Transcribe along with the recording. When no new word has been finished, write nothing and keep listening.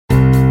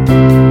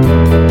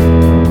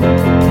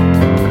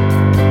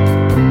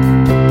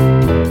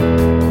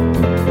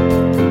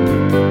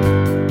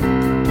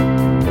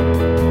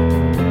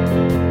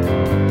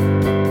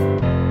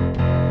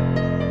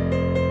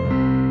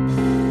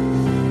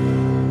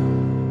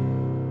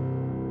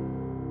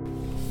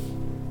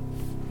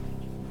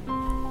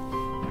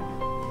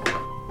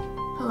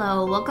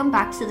Hello, welcome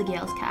back to the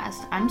Gales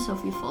Cast. I'm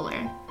Sophie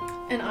Fuller.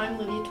 And I'm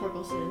Livia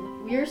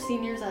Torkelson. We are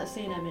seniors at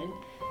St. Edmund.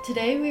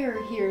 Today we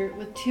are here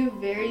with two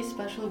very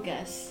special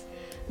guests,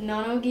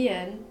 Nano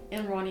Guillen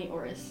and Ronnie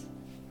Orris.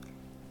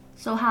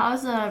 So how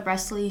has the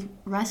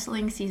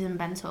wrestling season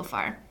been so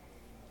far?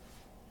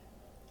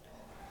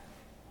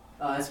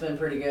 It's been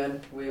pretty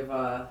good. We've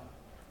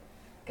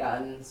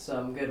gotten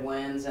some good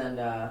wins, and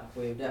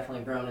we've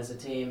definitely grown as a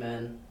team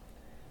and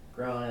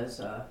grown as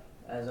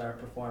our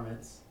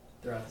performance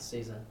throughout the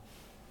season.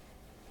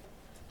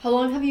 How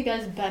long have you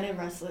guys been in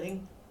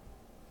wrestling?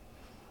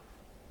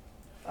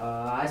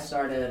 I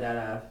started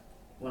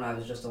when I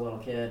was just a little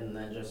kid, and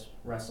then just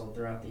wrestled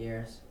throughout the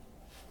years.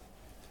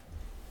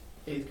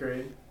 8th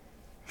grade.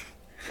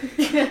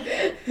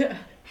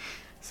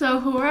 So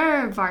who are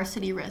our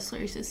varsity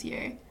wrestlers this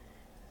year?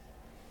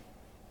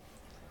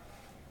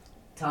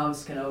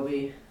 Thomas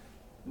Kenobi,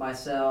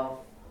 myself,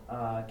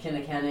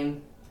 Kennick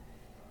Henning,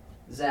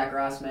 Zach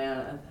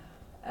Rossman,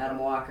 Adam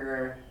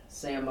Walker,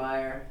 Sam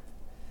Meyer,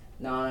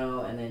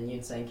 Nano, and then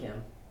Yoon Sang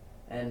Kim,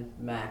 and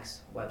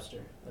Max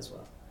Webster as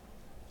well.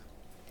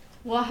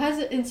 What has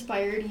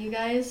inspired you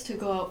guys to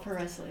go out for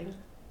wrestling?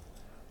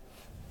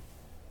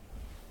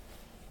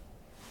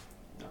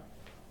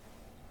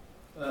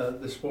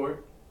 The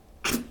sport.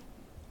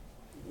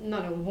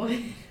 Nano, what?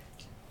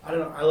 I don't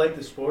know. I like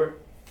the sport.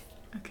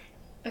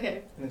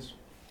 Okay. And it's,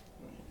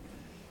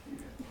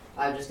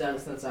 I've just done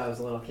it since I was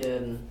a little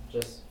kid and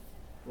just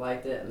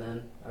liked it, and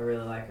then I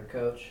really like our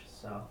coach,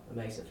 so it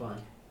makes it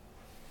fun.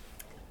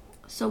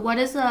 So what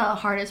is the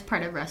hardest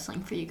part of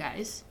wrestling for you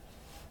guys?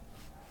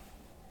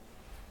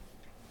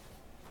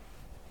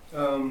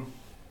 the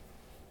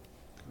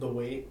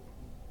weight,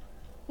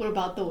 What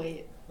about the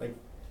weight?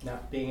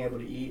 not being able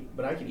to eat.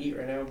 But I can eat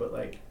right now, but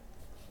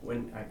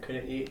when I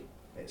couldn't eat,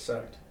 it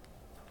sucked.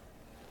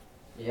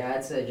 Yeah,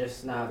 I'd say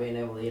just not being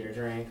able to eat or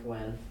drink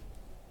when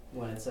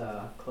it's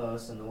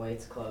close and the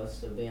weight's close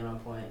to being on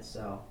point.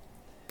 So,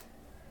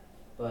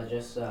 but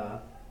just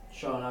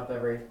showing up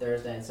every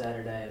Thursday and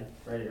Saturday and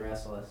ready to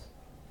wrestle us.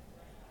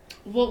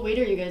 What weight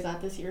are you guys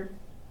at this year?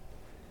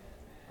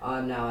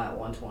 I'm now at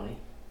 120.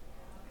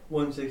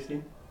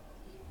 160.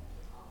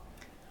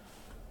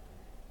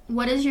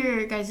 What is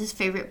your guys'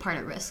 favorite part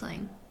of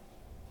wrestling?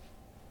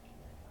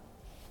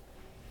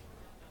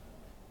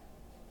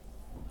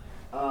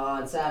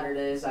 On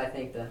Saturdays, I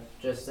think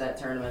just at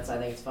tournaments, I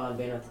think it's fun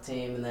being with the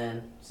team, and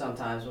then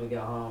sometimes when we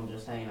go home,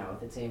 just hanging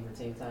out with the team for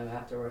team time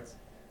afterwards.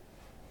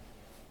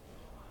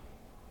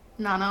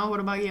 Nano, what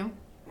about you?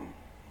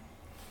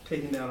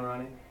 Taking down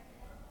Ronnie.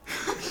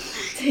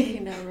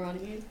 Taking down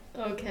Ronnie.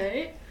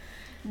 Okay.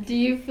 Do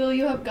you feel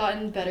you have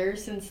gotten better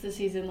since the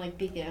season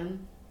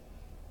began?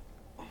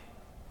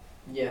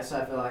 Yes,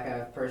 I feel like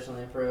I've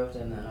personally improved,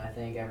 and then I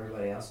think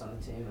everybody else on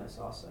the team has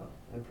also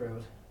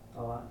improved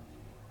a lot.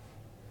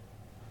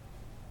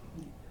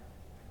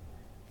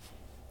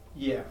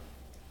 Yeah.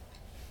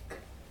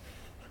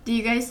 Do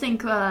you guys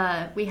think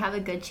we have a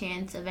good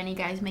chance of any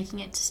guys making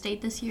it to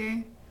state this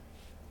year?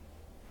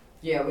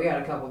 Yeah, we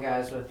got a couple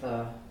guys with,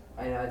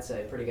 I'd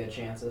say, pretty good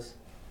chances.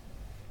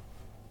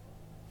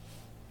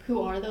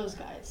 Who are those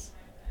guys?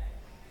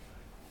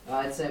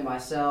 I'd say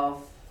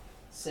myself,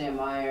 Sam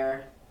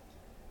Meyer,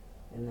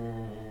 and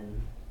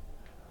then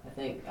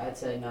I'd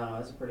say Nano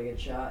has a pretty good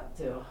shot,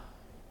 too.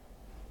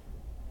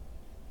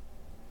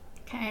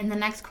 Okay, and the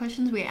next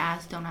questions we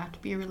ask don't have to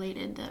be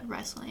related to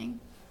wrestling.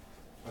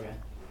 Okay.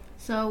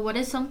 So what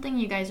is something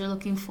you guys are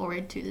looking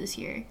forward to this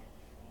year?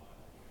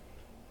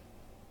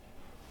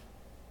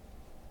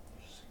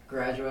 Just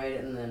graduate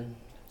and then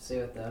see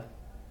what the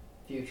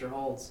future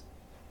holds.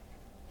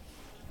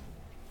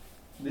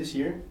 This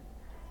year?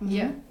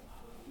 Yeah.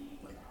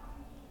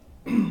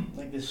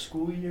 This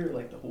school year,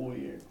 or the whole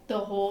year? The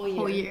whole year.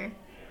 Whole year.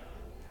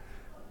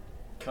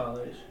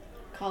 College.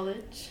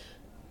 College.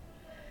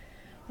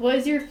 What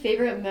is your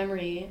favorite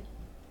memory,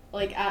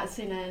 at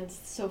St. Ed's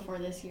so far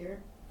this year?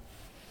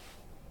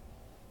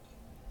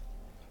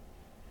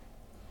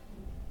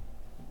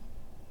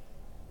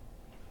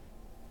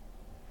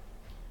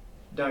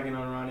 Dogging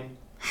on Ronnie.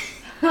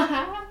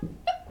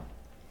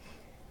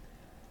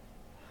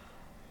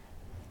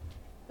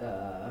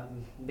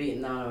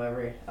 Beating Nano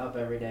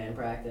every day in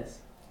practice.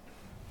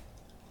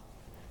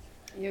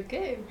 You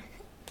okay?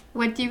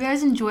 What do you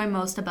guys enjoy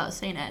most about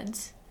St.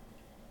 Ed's?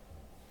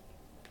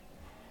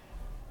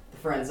 The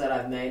friends that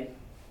I've made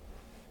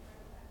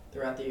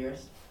throughout the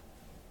years.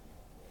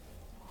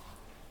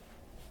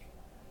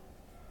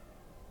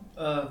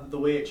 The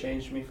way it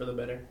changed me for the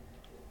better.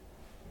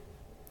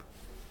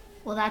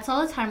 Well, that's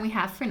all the time we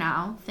have for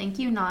now. Thank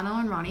you, Nano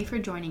and Ronnie, for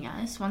joining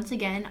us. Once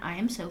again, I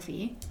am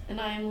Sophie. And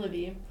I am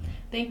Libby.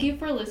 Thank you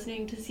for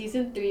listening to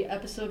Season 3,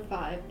 Episode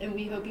 5, and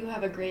we hope you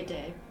have a great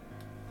day.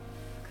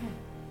 Okay.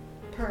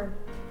 Per.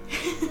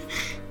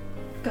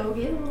 Go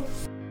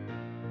Gales!